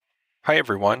Hi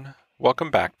everyone,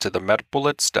 welcome back to the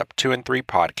MedBullet Step 2 and 3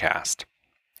 podcast.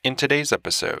 In today's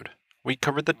episode, we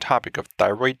cover the topic of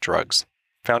thyroid drugs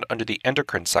found under the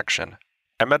endocrine section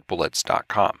at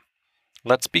medbullets.com.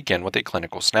 Let's begin with a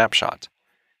clinical snapshot.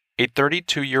 A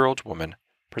 32-year-old woman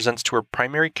presents to her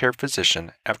primary care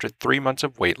physician after 3 months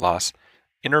of weight loss,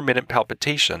 intermittent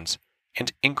palpitations,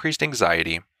 and increased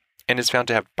anxiety, and is found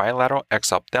to have bilateral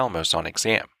exophthalmos on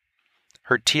exam.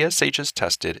 Her TSH is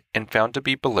tested and found to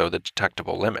be below the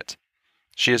detectable limit.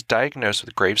 She is diagnosed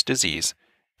with Graves' disease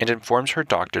and informs her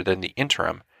doctor that in the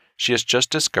interim, she has just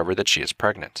discovered that she is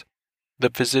pregnant.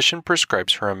 The physician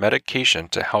prescribes her a medication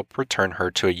to help return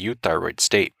her to a euthyroid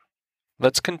state.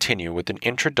 Let's continue with an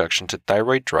introduction to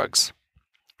thyroid drugs.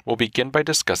 We'll begin by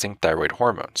discussing thyroid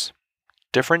hormones.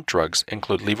 Different drugs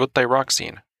include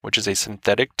levothyroxine, which is a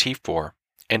synthetic T4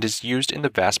 and is used in the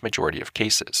vast majority of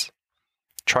cases.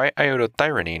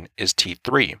 Triiodothyronine is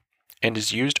T3 and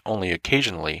is used only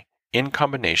occasionally in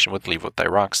combination with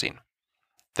levothyroxine.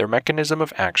 Their mechanism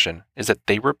of action is that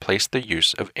they replace the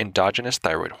use of endogenous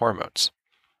thyroid hormones.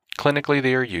 Clinically,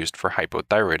 they are used for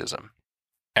hypothyroidism.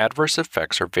 Adverse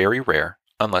effects are very rare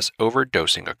unless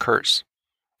overdosing occurs.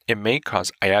 It may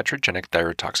cause iatrogenic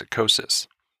thyrotoxicosis.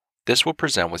 This will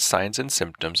present with signs and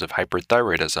symptoms of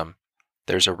hyperthyroidism.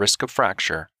 There's a risk of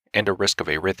fracture and a risk of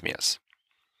arrhythmias.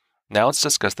 Now let's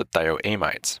discuss the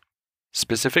thioamides.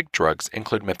 Specific drugs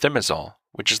include methimazole,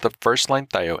 which is the first-line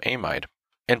thioamide,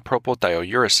 and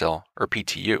propylthiouracil, or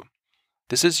PTU.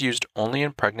 This is used only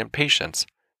in pregnant patients,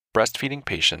 breastfeeding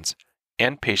patients,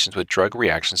 and patients with drug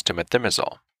reactions to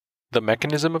methimazole. The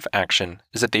mechanism of action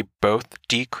is that they both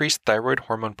decrease thyroid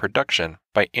hormone production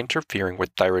by interfering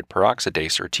with thyroid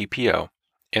peroxidase, or TPO,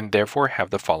 and therefore have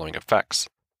the following effects: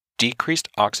 decreased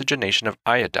oxygenation of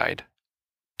iodide,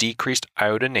 decreased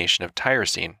iodination of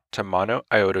tyrosine to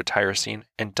monoiodotyrosine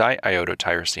and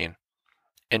diiodotyrosine,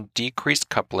 and decreased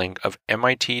coupling of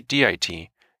MIT-DIT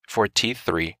for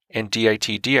T3 and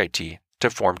DIT-DIT to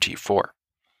form T4.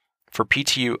 For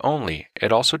PTU only,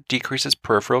 it also decreases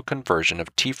peripheral conversion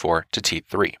of T4 to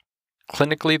T3.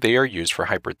 Clinically, they are used for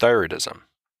hyperthyroidism.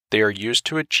 They are used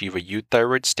to achieve a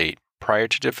euthyroid state prior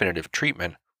to definitive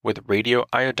treatment with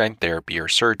radioiodine therapy or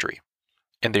surgery,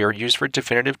 and they are used for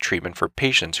definitive treatment for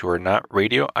patients who are not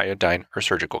radioiodine or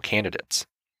surgical candidates.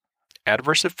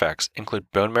 Adverse effects include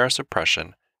bone marrow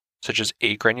suppression, such as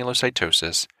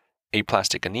agranulocytosis,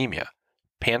 aplastic anemia,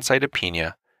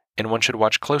 pancytopenia, and one should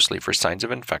watch closely for signs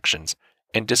of infections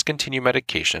and discontinue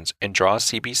medications and draw a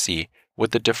CBC with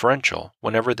the differential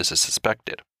whenever this is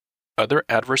suspected. Other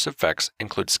adverse effects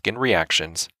include skin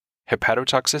reactions,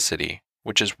 hepatotoxicity,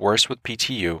 which is worse with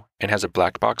PTU and has a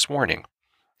black box warning,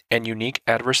 and unique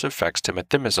adverse effects to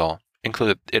methimazole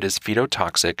include that it is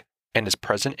fetotoxic and is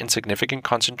present in significant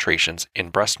concentrations in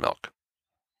breast milk.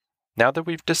 Now that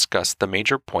we've discussed the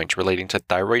major points relating to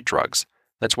thyroid drugs,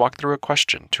 let's walk through a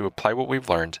question to apply what we've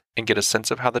learned and get a sense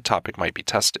of how the topic might be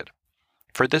tested.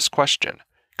 For this question,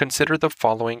 consider the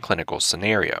following clinical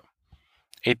scenario.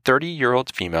 A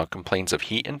 30-year-old female complains of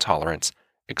heat intolerance,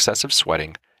 excessive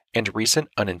sweating, and recent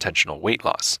unintentional weight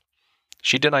loss.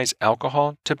 She denies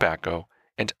alcohol, tobacco,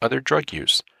 and other drug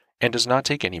use, and does not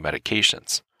take any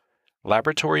medications.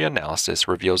 Laboratory analysis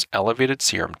reveals elevated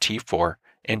serum T4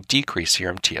 and decreased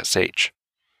serum TSH.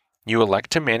 You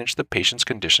elect to manage the patient's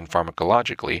condition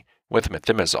pharmacologically with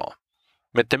methimazole.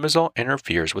 Methimazole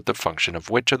interferes with the function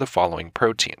of which of the following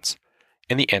proteins?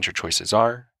 And the answer choices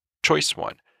are: Choice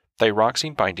 1,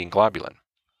 thyroxine-binding globulin;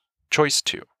 Choice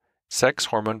 2, sex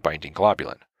hormone-binding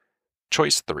globulin;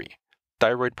 Choice 3,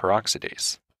 thyroid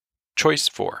peroxidase; Choice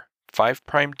 4, 5'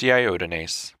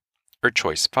 deiodinase; or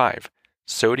Choice 5,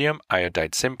 sodium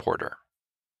iodide symporter.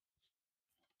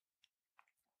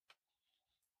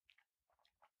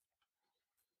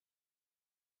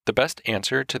 The best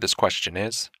answer to this question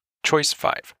is Choice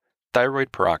 5,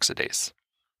 thyroid peroxidase.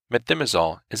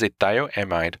 Methimazole is a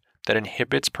thioamide that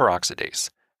inhibits peroxidase,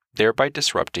 thereby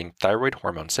disrupting thyroid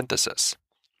hormone synthesis.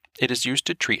 It is used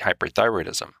to treat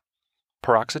hyperthyroidism.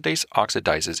 Peroxidase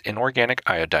oxidizes inorganic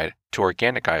iodide to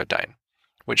organic iodine,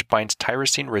 which binds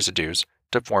tyrosine residues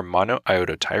to form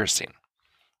monoiodotyrosine.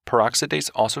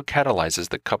 Peroxidase also catalyzes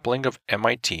the coupling of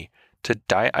MIT to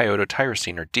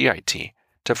diiodotyrosine, or DIT,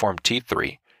 to form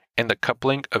T3, and the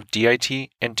coupling of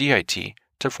DIT and DIT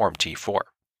to form T4.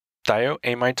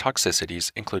 Thioamide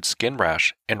toxicities include skin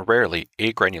rash and rarely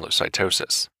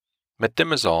agranulocytosis.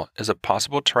 Methimazole is a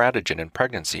possible teratogen in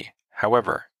pregnancy.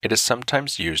 However, it is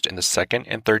sometimes used in the second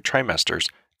and third trimesters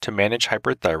to manage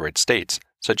hyperthyroid states,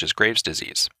 such as Graves'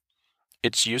 disease.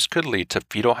 Its use could lead to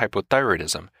fetal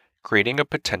hypothyroidism, creating a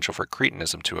potential for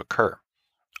cretinism to occur.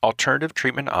 Alternative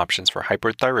treatment options for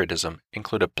hyperthyroidism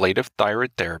include ablative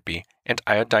thyroid therapy and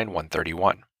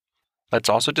iodine-131. Let's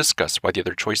also discuss why the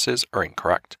other choices are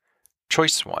incorrect.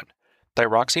 Choice 1.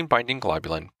 Thyroxine-binding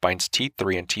globulin binds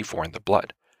T3 and T4 in the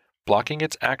blood. Blocking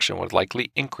its action would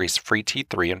likely increase free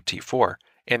T3 and T4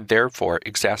 and therefore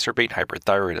exacerbate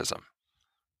hyperthyroidism.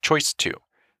 Choice 2.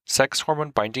 Sex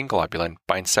hormone-binding globulin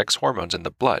binds sex hormones in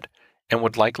the blood and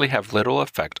would likely have little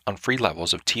effect on free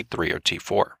levels of T3 or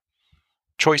T4.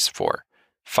 Choice 4.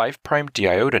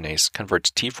 5'-deiodinase converts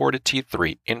T4 to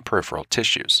T3 in peripheral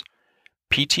tissues.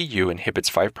 PTU inhibits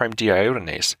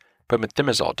 5'-deiodinase, but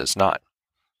methimazole does not.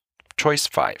 Choice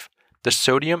 5. The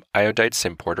sodium iodide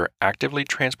symporter actively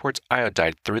transports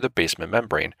iodide through the basement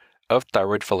membrane of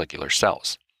thyroid follicular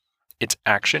cells. Its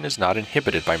action is not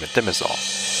inhibited by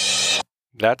methimazole.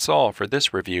 That's all for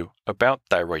this review about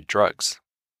thyroid drugs.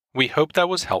 We hope that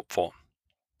was helpful.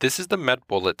 This is the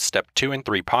MedBullets Step 2 and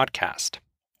 3 podcast,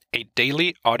 a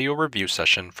daily audio review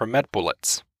session from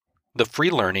MedBullets, the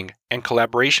free learning and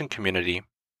collaboration community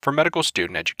for medical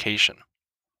student education.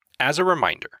 As a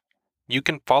reminder, you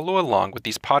can follow along with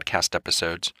these podcast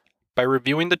episodes by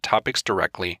reviewing the topics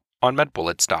directly on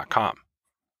medbullets.com.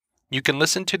 You can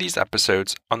listen to these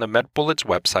episodes on the MedBullets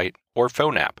website or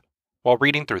phone app while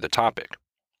reading through the topic.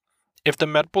 If the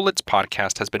MedBullets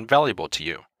podcast has been valuable to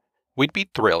you, we'd be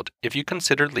thrilled if you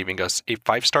considered leaving us a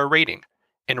 5-star rating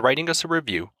and writing us a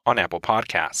review on Apple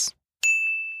Podcasts.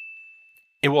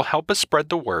 It will help us spread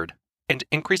the word and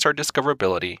increase our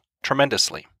discoverability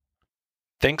tremendously.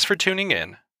 Thanks for tuning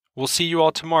in. We'll see you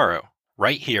all tomorrow,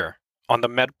 right here, on the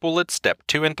MedBullets Step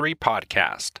 2 and 3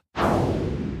 podcast.